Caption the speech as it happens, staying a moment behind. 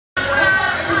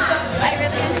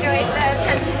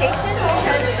presentation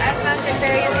because I found it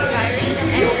very inspiring,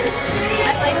 and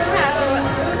I liked how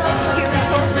you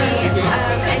told me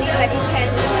anybody can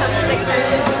become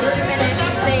successful even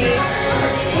if they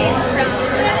came from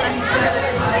a less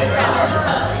privileged background,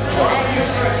 and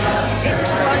it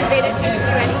just motivated me to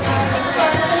do anything.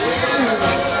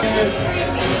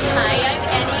 Hi, I'm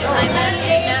Annie. I'm a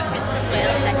student at Prince of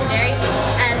Wales Secondary,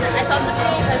 and I thought the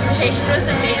presentation was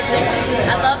amazing.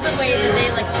 I love the way that they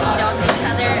feed off each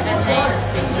other, and they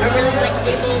are really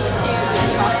able to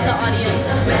talk to the audience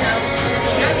without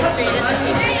looking straight at the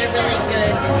people. They're really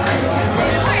good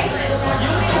speakers.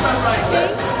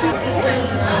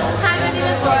 Hi, my name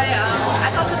is Lori. I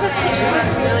thought the presentation was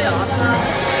really awesome.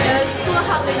 It was cool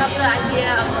how they got the idea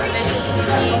of motivation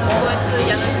speaking to go into the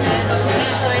younger students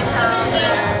and showing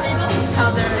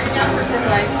how their assistant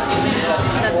that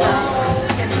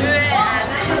get through it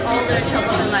and all their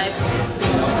troubles in life.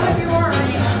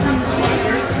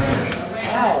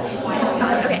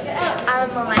 Okay,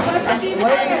 well, my name is Abby,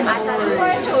 and I thought it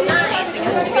was totally amazing.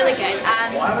 It was really good.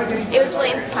 It was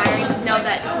really inspiring to know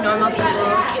that just normal people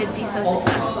could be so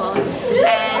successful,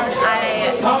 and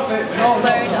I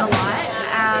learned a lot.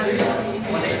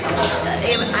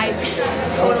 I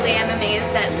totally am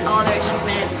amazed at all their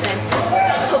achievements, and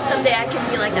hope someday I can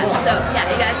be like that. So yeah,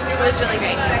 you guys, it was really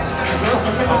great.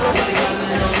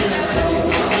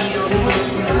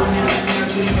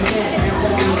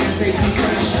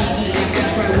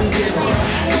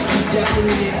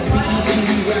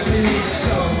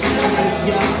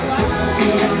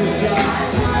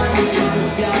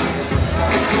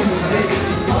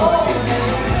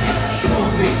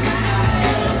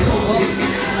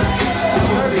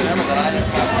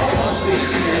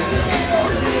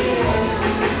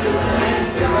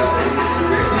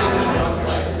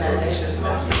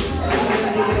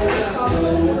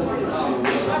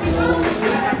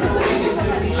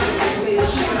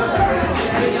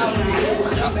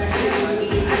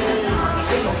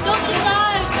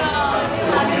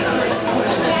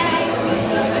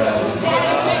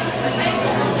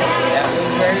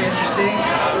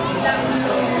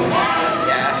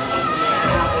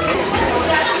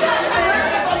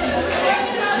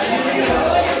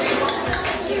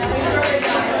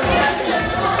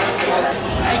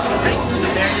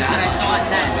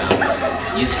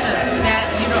 Used to stand,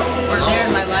 were there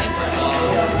in my life.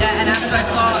 Yeah, and after I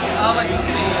saw how much,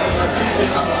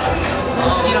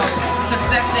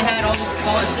 success they had, all these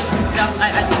scholarships and stuff,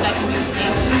 I think I can do the same.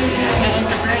 And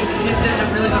it's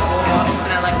they're really good role models,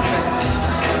 and I like the presentation.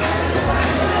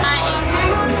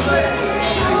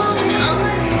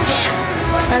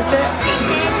 That's it.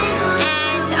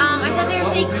 And I thought they were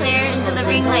pretty clear in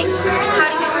delivering how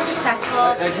to get more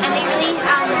successful, and they really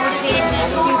motivated me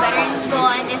to do better in school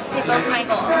and just to go for my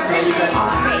goals.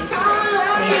 Great.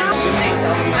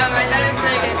 I thought it was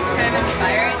really good. It's kind of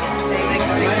inspiring and saying what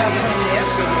you can do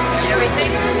and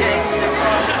everything. And it's just a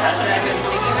lot of stuff that I've been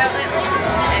thinking about lately,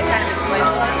 and it kind of explains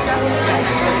a lot of stuff.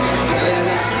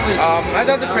 I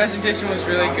thought the presentation was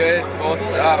really good. Both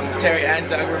Terry and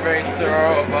Doug were very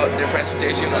thorough about their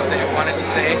presentation, what they wanted to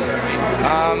say.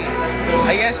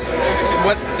 I guess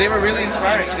what they were really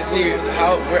inspiring to see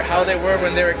how they were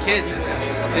when they were kids, and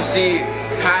then to see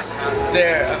past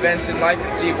their events in life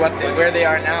and see where they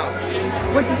are now.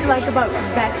 What did you like best about the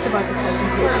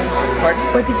presentation? Pardon?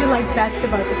 What did you like best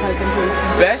about the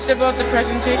presentation? Best about the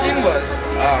presentation was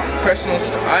personal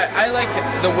story. I liked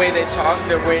the way they talked,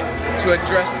 their way to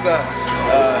address the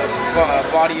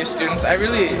body of students. I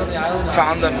really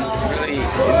found them really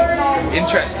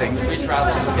interesting.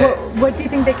 What do you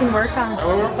think they can work on?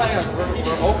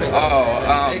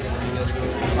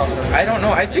 I don't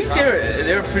know. I think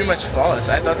they were pretty much flawless.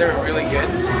 I thought they were really good.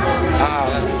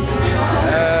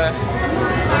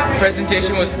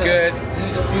 Presentation was good.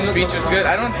 Speech was good.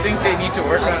 I don't think they need to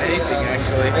work on anything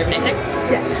actually. Anything?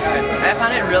 Yes. I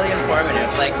found it really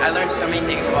informative. I learned so many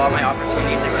things about all my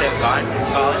opportunities I could have gone for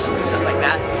scholarships and stuff like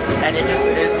that. And it was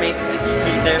basically,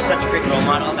 they're such a great role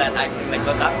model that I can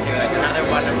look up to. Another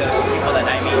one of those people that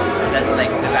I meet that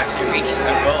have actually reached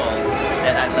a goal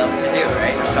that I'd love to do,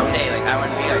 right? Someday, I want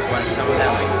to be one of some of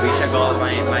them, reach a goal of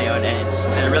my own ends.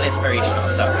 They're really inspirational,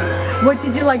 so. What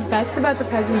did you like best about the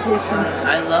presentation?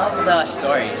 I love the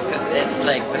stories, because it's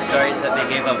the stories that they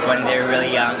gave of when they were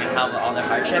really young and how all their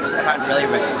hardships. I found really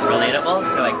relatable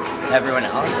to everyone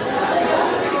else.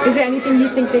 Is there anything you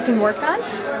think they can work on?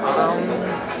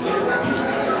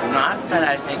 Not that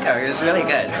I think of. It was really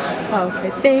good.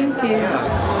 Okay, thank you.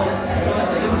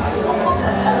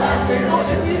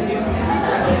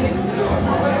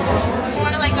 More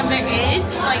of their age,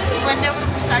 when they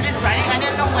started running. I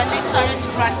didn't know when they started to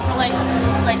run for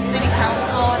city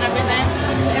council and everything,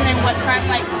 and then what time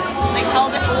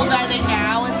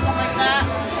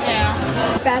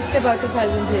best about the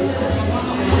presentation?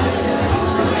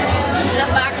 The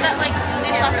fact that like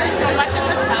they suffered so much in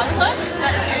the childhood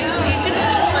that you can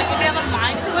like if you have a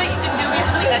mind to it, you can do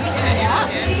basically anything you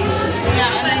want.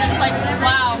 Yeah, and then it's like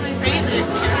wow, crazy.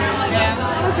 Yeah.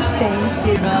 Thank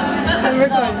you. I'm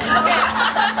recording.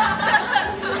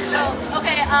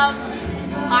 Okay.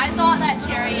 I thought that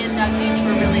Terry and Doug Beech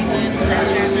were really good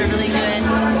presenters. They're really good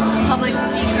public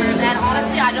speakers, and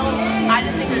honestly, I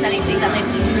didn't think there's anything that they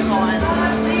could improve on.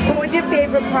 What's your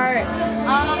favorite part?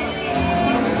 I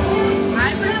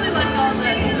really liked all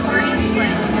the stories,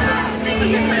 like